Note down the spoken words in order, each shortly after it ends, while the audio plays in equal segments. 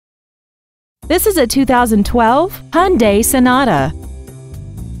This is a 2012 Hyundai Sonata.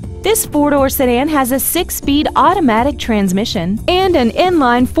 This four-door sedan has a 6-speed automatic transmission and an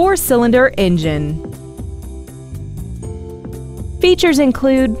inline 4-cylinder engine. Features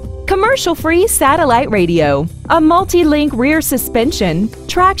include commercial-free satellite radio, a multi-link rear suspension,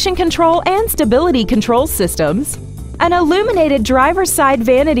 traction control and stability control systems, an illuminated driver's side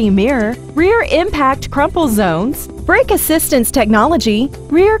vanity mirror, rear impact crumple zones, brake assistance technology,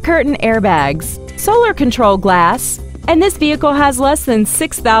 rear curtain airbags, solar control glass, and this vehicle has less than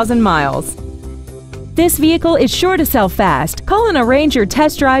 6,000 miles. This vehicle is sure to sell fast. Call and arrange your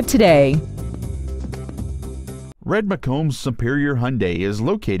test drive today. Red McCombs Superior Hyundai is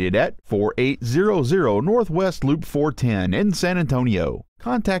located at 4800 Northwest Loop 410 in San Antonio.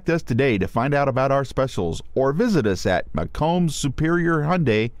 Contact us today to find out about our specials or visit us at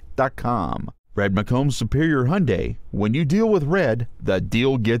McCombsSuperiorHyundai.com. Red McCombs Superior Hyundai. When you deal with red, the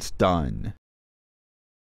deal gets done.